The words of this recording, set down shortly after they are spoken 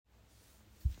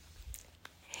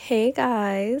Hey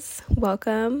guys,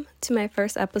 welcome to my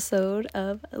first episode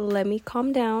of Let Me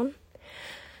Calm Down.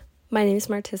 My name is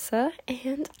Martissa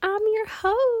and I'm your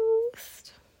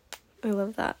host. I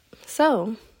love that.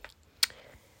 So,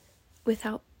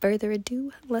 without further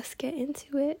ado, let's get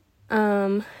into it.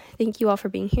 Thank you all for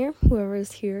being here, whoever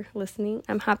is here listening.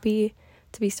 I'm happy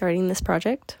to be starting this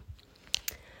project.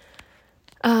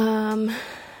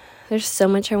 There's so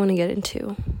much I want to get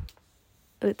into.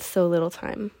 It's so little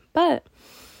time, but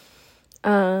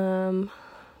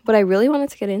what I really wanted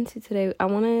to get into today, I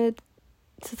wanted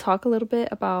to talk a little bit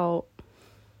about,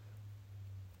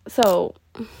 so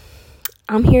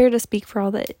I'm here to speak for all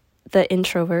the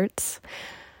introverts.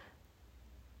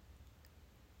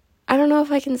 I don't know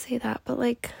if I can say that, but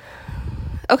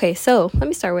okay, so let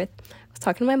me start with, I was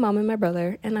talking to my mom and my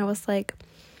brother, and I was like,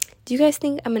 do you guys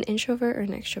think I'm an introvert or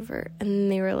an extrovert?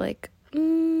 And they were like,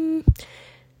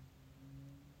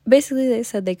 basically they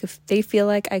said they feel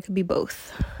like I could be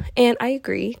both. And I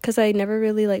agree, because I never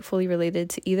really fully related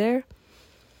to either.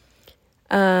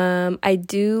 I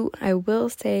will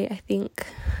say I think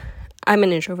I'm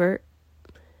an introvert.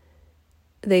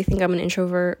 They think I'm an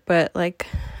introvert, but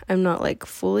I'm not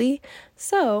fully.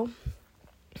 So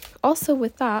also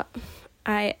with that,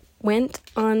 I went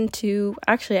on to,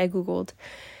 actually I Googled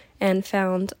and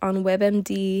found on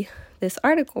WebMD this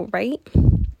article, right?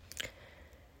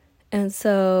 And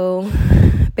so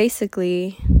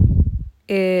basically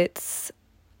it's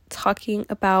talking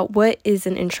about what is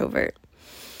an introvert.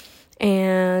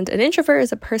 And an introvert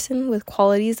is a person with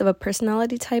qualities of a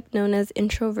personality type known as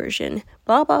introversion.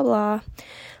 Blah, blah, blah.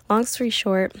 Long story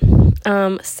short,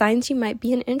 signs you might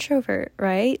be an introvert,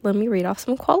 right? Let me read off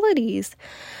some qualities.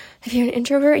 If you're an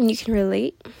introvert and you can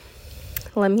relate,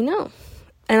 let me know.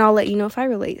 And I'll let you know if I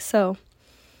relate. So,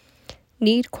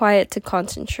 need quiet to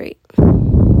concentrate.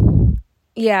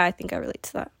 Yeah, I think I relate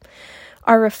to that.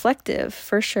 Are reflective,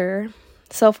 for sure.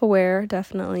 Self-aware,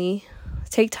 definitely.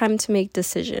 Take time to make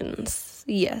decisions.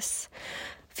 Yes.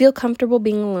 Feel comfortable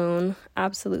being alone.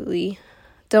 Absolutely.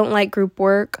 Don't like group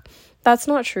work. That's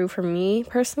not true for me,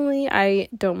 personally. I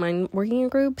don't mind working in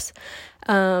groups.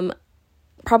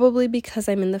 Probably because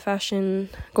I'm in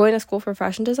going to school for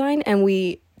fashion design, and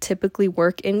we typically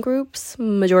work in groups.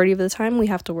 Majority of the time, we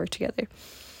have to work together,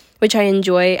 which I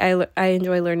enjoy. I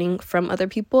enjoy learning from other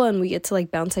people, and we get to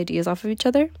bounce ideas off of each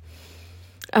other.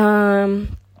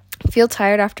 Feel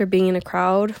tired after being in a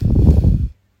crowd.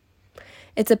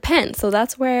 It depends. So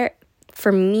that's where,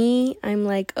 for me, I'm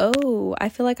I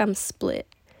feel like I'm split.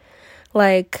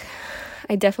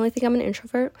 I definitely think I'm an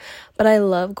introvert, but I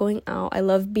love going out. I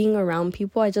love being around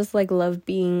people. I just love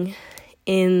being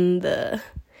in the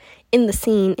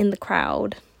scene, in the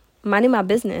crowd, minding my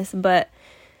business, but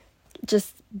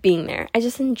just being there. I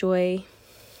just enjoy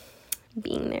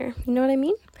being there. You know what I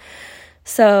mean?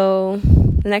 So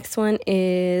the next one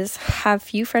is have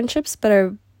few friendships but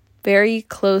are very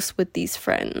close with these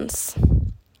friends.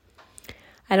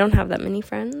 I don't have that many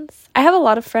friends. I have a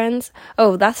lot of friends.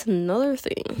 Oh, that's another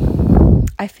thing.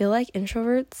 I feel like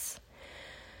introverts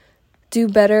do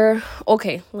better.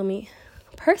 Okay,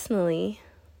 personally,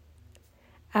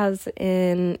 as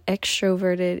an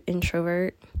extroverted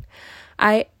introvert,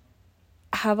 I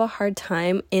have a hard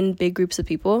time in big groups of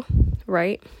people,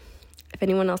 right? If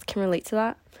anyone else can relate to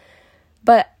that.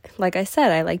 But like I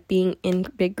said, I like being in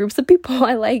big groups of people.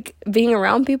 I like being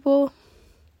around people.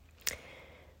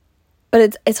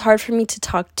 But it's hard for me to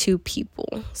talk to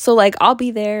people. So I'll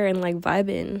be there and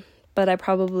vibing, but I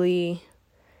probably,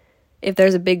 if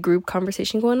there's a big group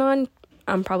conversation going on,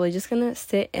 I'm probably just gonna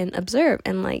sit and observe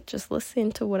and just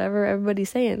listen to whatever everybody's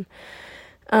saying.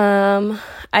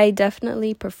 I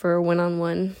definitely prefer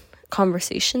one-on-one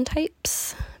conversation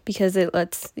types, because it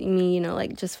lets me,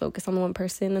 just focus on the one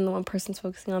person, and the one person's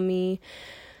focusing on me.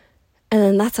 And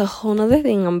then that's a whole nother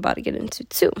thing I'm about to get into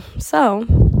too. So,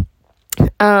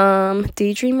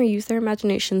 daydream or use their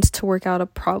imaginations to work out a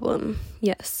problem.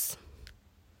 Yes.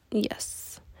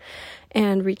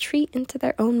 And retreat into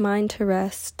their own mind to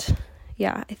rest.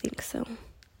 Yeah, I think so.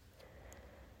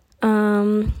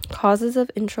 Causes of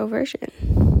introversion.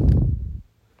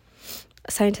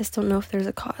 Scientists don't know if there's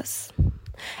a cause.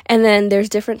 And then there's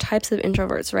different types of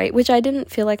introverts, right? Which I didn't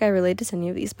feel like I related to any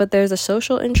of these. But there's a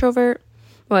social introvert.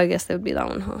 Well, I guess that would be that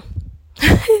one, huh?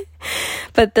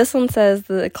 But this one says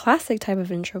the classic type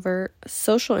of introvert,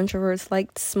 social introverts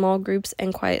like small groups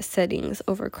and quiet settings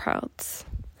over crowds.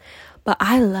 But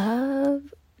I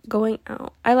love going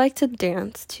out. I like to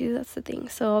dance too. That's the thing.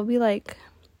 So I'll be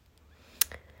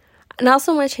not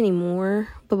so much anymore.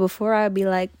 But before I'd be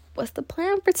what's the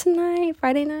plan for tonight?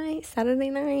 Friday night, Saturday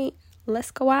night?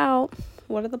 Let's go out.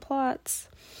 What are the plots?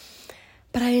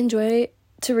 But I enjoy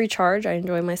to recharge, I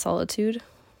enjoy my solitude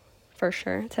for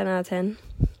sure. 10 out of 10.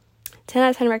 10 out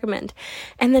of 10 recommend.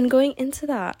 And then going into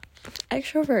that,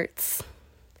 extroverts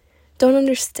don't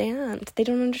understand. They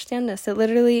don't understand us. It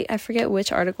literally, I forget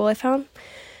which article I found,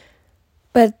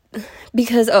 but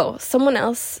because, someone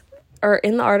else, or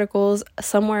in the articles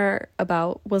somewhere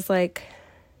about, was like,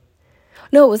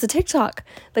 no, it was a TikTok.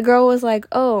 The girl was like,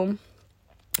 I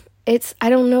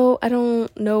don't know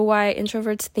why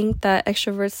introverts think that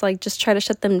extroverts like just try to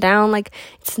shut them down. Like,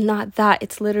 it's not that.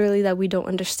 It's literally that we don't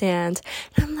understand.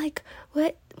 And I'm like,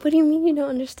 what do you mean you don't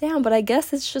understand? But I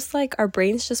guess it's just like our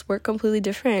brains just work completely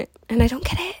different. And I don't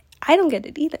get it. I don't get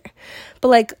it either. But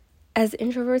like, as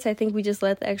introverts, I think we just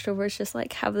let the extroverts just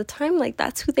like have the time. Like,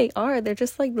 that's who they are. They're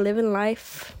just like living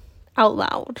life out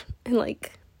loud and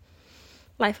like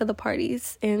life of the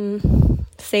parties and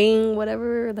saying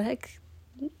whatever the heck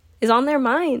is on their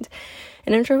mind.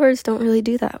 And introverts don't really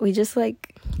do that. We just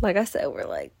like I said, we're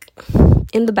like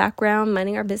in the background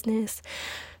minding our business.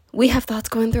 We have thoughts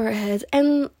going through our heads,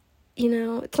 and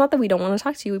it's not that we don't want to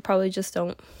talk to you. We probably just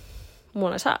don't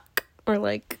want to talk, or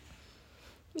like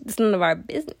it's none of our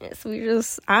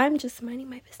business. I'm just minding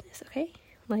my business, okay?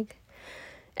 Like,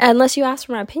 unless you ask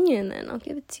for my opinion, then I'll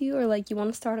give it to you, or like you want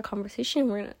to start a conversation,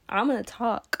 I'm gonna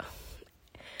talk.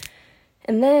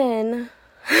 And then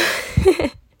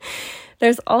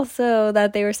there's also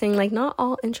that they were saying like not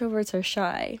all introverts are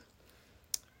shy.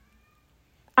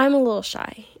 I'm a little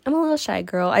shy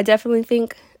girl. I definitely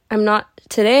think as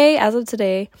of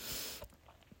today,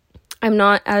 I'm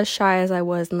not as shy as I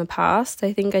was in the past.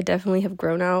 I think I definitely have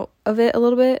grown out of it a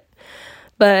little bit.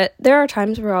 But there are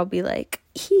times where I'll be like,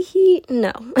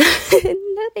 no.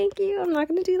 No, thank you. I'm not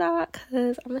going to do that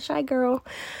because I'm a shy girl.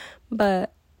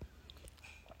 But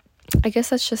I guess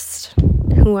that's just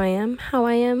who I am, how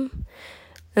I am.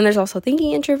 And there's also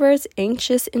thinking introverts,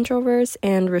 anxious introverts,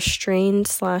 and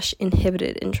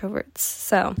restrained/inhibited introverts.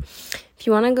 So if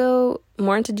you want to go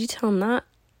more into detail on that,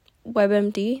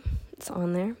 WebMD, it's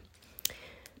on there.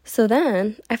 So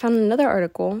then I found another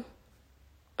article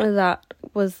that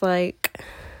was like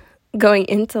going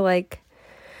into like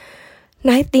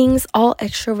 9 things all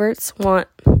extroverts want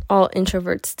all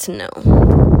introverts to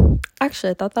know. Actually,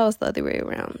 I thought that was the other way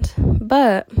around.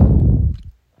 But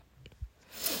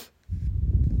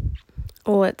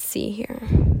let's see here.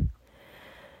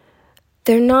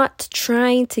 They're not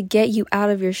trying to get you out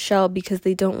of your shell because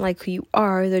they don't like who you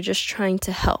are. They're just trying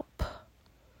to help.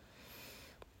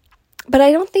 But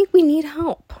I don't think we need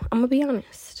help. I'm going to be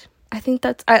honest. I think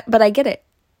but I get it.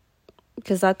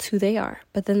 Because that's who they are.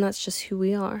 But then that's just who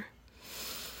we are.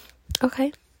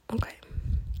 Okay.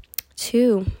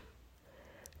 2,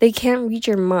 they can't read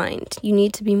your mind. You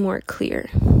need to be more clear.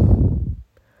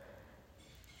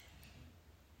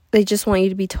 They just want you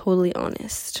to be totally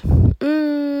honest.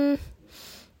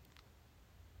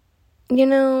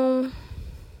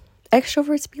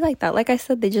 Extroverts be like that. Like I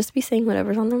said, they just be saying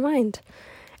whatever's on their mind.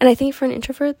 And I think for an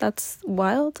introvert, that's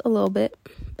wild a little bit.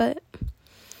 But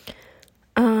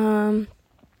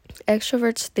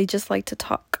extroverts, they just like to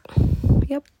talk.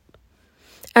 Yep.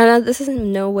 And this is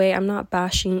in no way, I'm not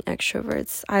bashing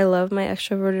extroverts. I love my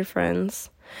extroverted friends.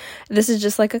 This is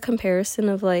just like a comparison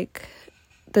of like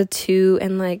the two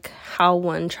and like how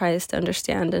one tries to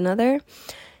understand another.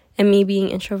 And me being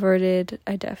introverted,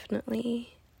 I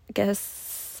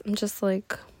guess I'm just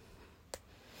like,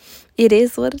 it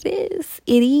is what it is.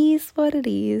 It is what it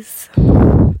is.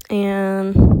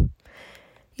 And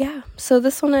yeah, so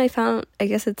this one I found, I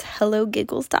guess it's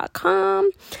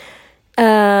hellogiggles.com.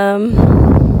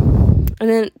 And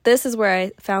then this is where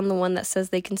I found the one that says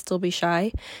they can still be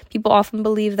shy. People often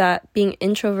believe that being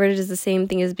introverted is the same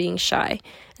thing as being shy.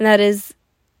 And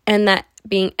that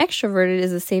being extroverted is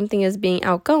the same thing as being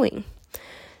outgoing.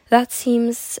 That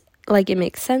seems like it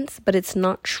makes sense, but it's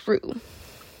not true.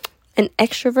 An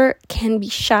extrovert can be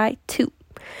shy too.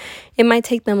 It might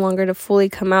take them longer to fully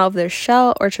come out of their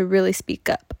shell or to really speak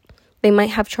up. They might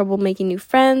have trouble making new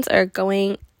friends or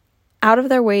going out of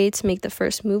their way to make the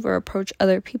first move or approach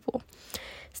other people.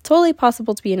 It's totally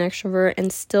possible to be an extrovert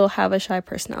and still have a shy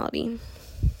personality.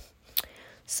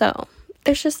 So,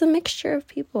 there's just a mixture of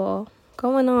people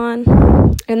going on.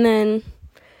 And then,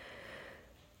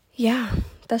 yeah,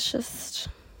 that's just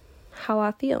how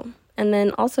I feel. And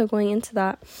then also going into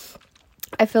that,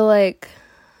 I feel like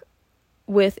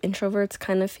with introverts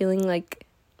kind of feeling like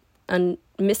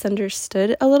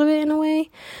misunderstood a little bit in a way.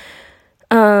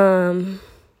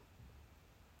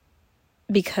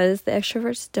 Because the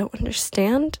extroverts don't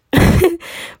understand.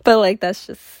 But like, that's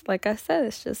just, like I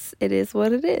said, it is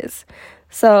what it is.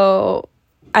 So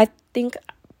I think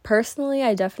personally,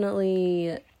 I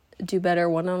definitely do better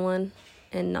one-on-one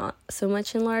and not so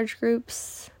much in large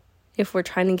groups if we're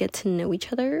trying to get to know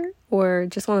each other or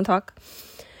just want to talk.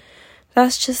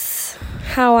 That's just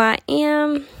how I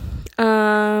am.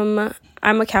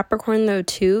 I'm a Capricorn though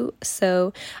too,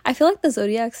 so I feel like the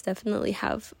zodiacs definitely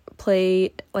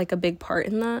play like a big part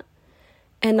in that.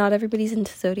 And not everybody's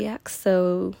into zodiacs,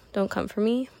 so don't come for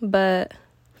me. But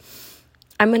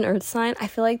I'm an earth sign. I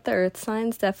feel like the earth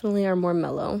signs definitely are more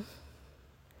mellow.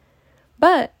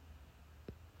 But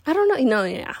I don't know. No,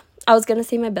 yeah. I was going to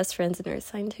say my best friend's an earth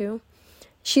sign too.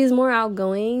 She's more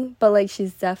outgoing, but like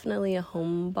she's definitely a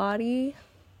homebody.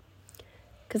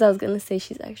 Because I was going to say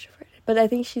she's extroverted. But I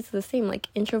think she's the same, like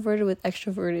introverted with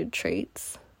extroverted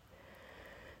traits.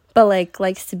 But like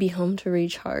likes to be home to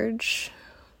recharge,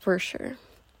 for sure.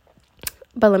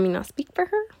 But let me not speak for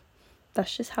her.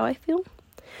 That's just how I feel.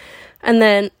 And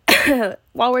then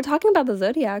while we're talking about the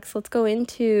zodiacs, let's go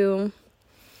into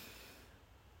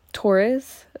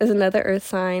Taurus is another earth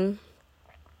sign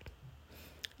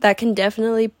that can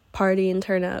definitely party and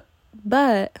turn up,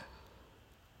 but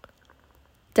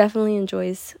definitely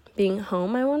enjoys being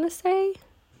home, I want to say.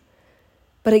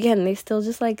 But again, they still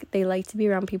just they like to be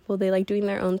around people. They like doing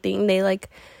their own thing. They like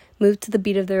move to the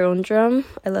beat of their own drum.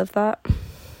 I love that.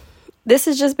 This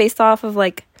is just based off of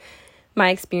like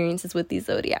my experiences with these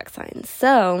zodiac signs.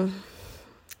 So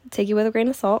take it with a grain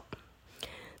of salt.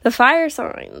 The fire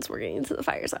signs. We're getting to the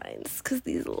fire signs because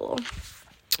these little...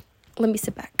 Let me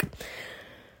sit back.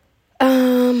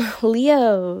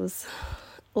 Leos,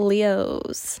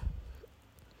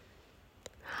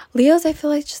 I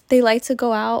feel like they like to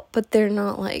go out, but they're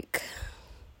not like...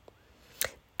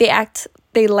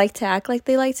 They like to act like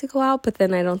they like to go out, but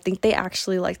then I don't think they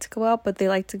actually like to go out, but they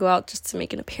like to go out just to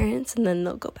make an appearance, and then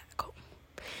they'll go back home.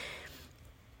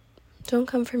 Don't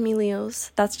come for me,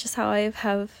 Leos. That's just how I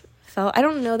have felt. I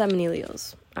don't know that many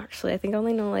Leos, actually. I think I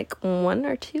only know like 1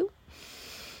 or 2.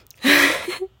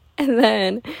 And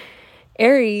then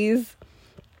Aries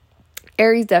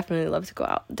definitely love to go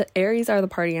out. The Aries are the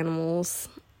party animals.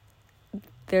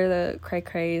 They're the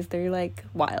cray-crays. They're like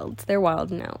wild. They're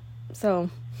wild and out. So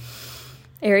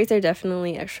Aries are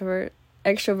definitely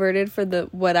extroverted for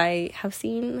what I have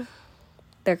seen.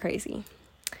 They're crazy.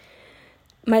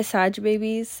 My Sag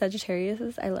babies,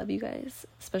 Sagittariuses, I love you guys.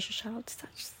 Special shout out to Sag.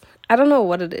 I don't know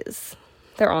what it is.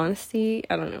 Their honesty,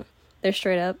 I don't know. They're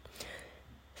straight up.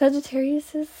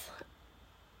 Sagittariuses,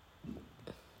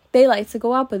 they like to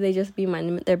go out, but they just be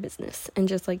minding their business and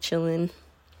just like chilling.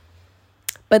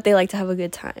 But they like to have a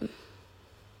good time.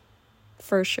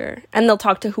 For sure. And they'll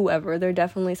talk to whoever. They're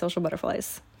definitely social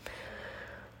butterflies.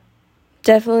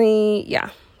 Definitely, yeah.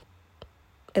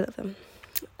 I love them.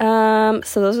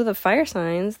 So those are the fire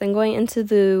signs. Then going into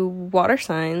the water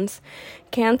signs.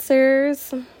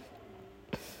 Cancers. I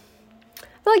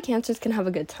feel like Cancers can have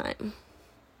a good time.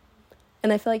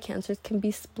 And I feel like Cancers can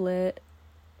be split.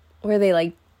 Where they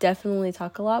like definitely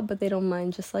talk a lot, but they don't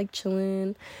mind just like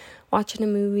chilling, watching a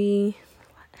movie.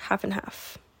 Half and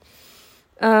half.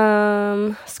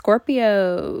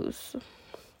 Scorpios.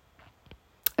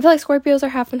 I feel like Scorpios are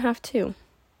half and half too.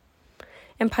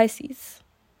 And Pisces.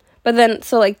 But then,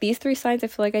 so like these 3 signs, I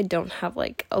feel like I don't have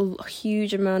like a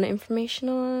huge amount of information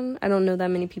on. I don't know that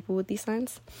many people with these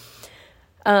signs.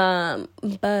 But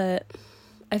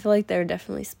I feel like they're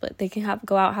definitely split. They can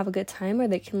go out, have a good time, or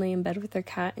they can lay in bed with their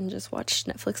cat and just watch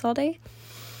Netflix all day.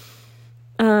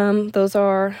 Those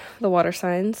are the water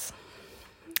signs.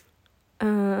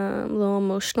 Little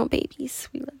emotional babies.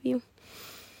 We love you.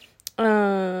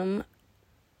 Then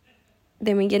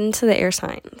we get into the air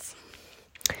signs.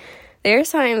 The air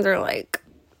signs are like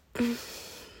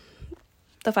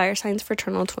the fire signs,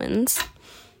 fraternal twins.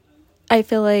 I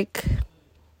feel like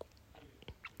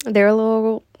they're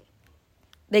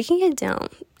they can get down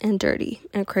and dirty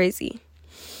and crazy.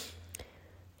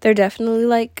 They're definitely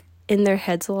like in their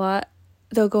heads a lot.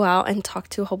 They'll go out and talk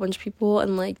to a whole bunch of people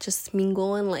and like just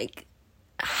mingle and like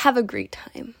have a great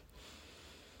time.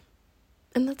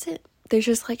 And that's it. They're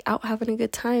just like out having a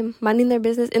good time, minding their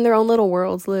business in their own little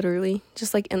worlds, literally,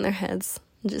 just like in their heads,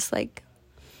 just like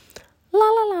la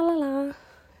la la la la,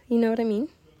 you know what I mean?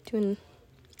 Doing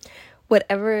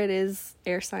whatever it is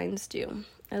air signs do.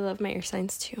 I love my air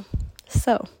signs too.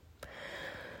 So,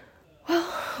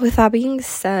 well, with that being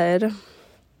said,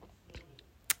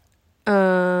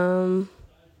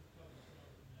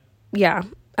 yeah,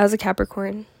 as a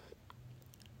Capricorn,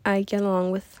 I get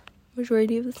along with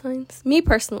majority of the signs. Me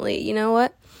personally, you know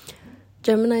what?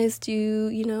 Geminis do,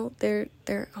 you know, they're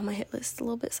on my hit list a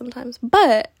little bit sometimes.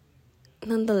 But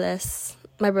nonetheless,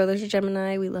 my brother's a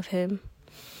Gemini. We love him.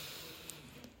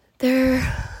 They're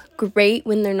great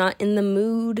when they're not in the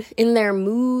mood, in their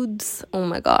moods. Oh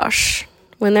my gosh.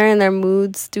 When they're in their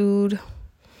moods, dude,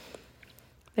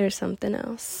 there's something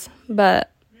else.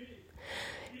 But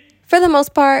for the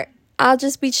most part, I'll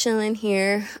just be chilling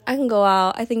here. I can go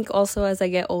out. I think also as I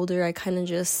get older, I kind of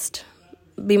just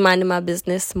be minding my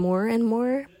business more and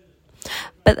more.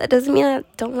 But that doesn't mean I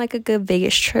don't like a good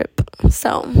Vegas trip.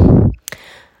 So,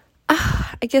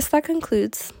 I guess that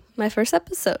concludes my first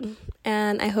episode.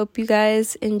 And I hope you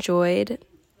guys enjoyed.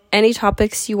 Any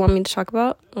topics you want me to talk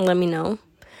about, let me know.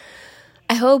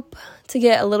 I hope to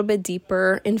get a little bit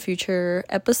deeper in future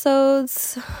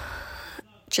episodes.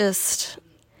 Just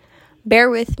bear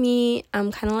with me.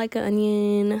 I'm kind of like an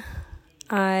onion.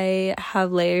 I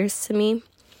have layers to me.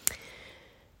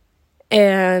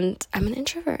 And I'm an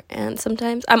introvert. And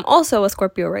sometimes I'm also a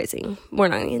Scorpio rising. We're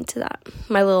not into that.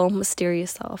 My little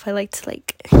mysterious self. I like to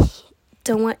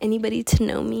don't want anybody to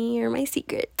know me or my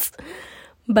secrets.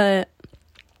 But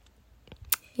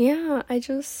yeah,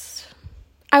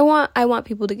 I want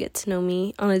people to get to know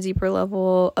me on a deeper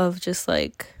level of just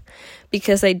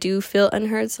because I do feel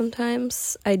unheard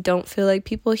sometimes. I don't feel like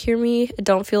people hear me. I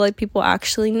don't feel like people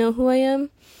actually know who I am.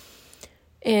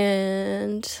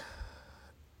 And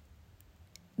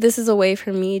this is a way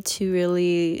for me to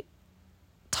really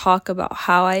talk about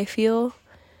how I feel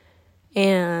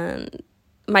and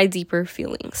my deeper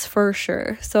feelings, for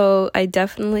sure. So I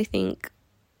definitely think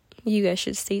you guys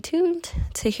should stay tuned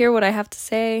to hear what I have to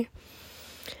say.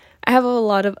 I have a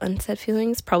lot of unsaid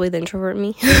feelings. Probably the introvert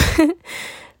me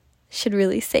should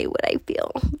really say what I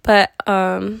feel. But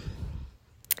I'm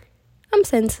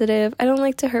sensitive. I don't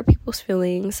like to hurt people's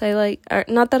feelings.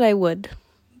 Not that I would,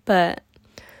 but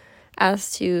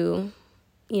as to,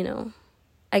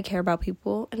 I care about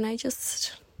people and I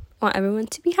just want everyone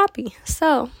to be happy.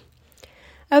 So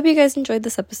I hope you guys enjoyed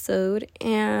this episode,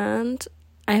 and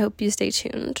I hope you stay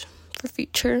tuned for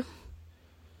future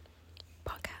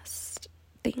podcast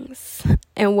things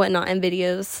and whatnot and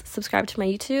videos. Subscribe to my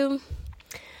YouTube,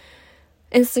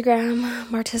 Instagram,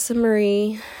 Martissa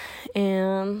Marie,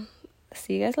 and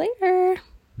see you guys later.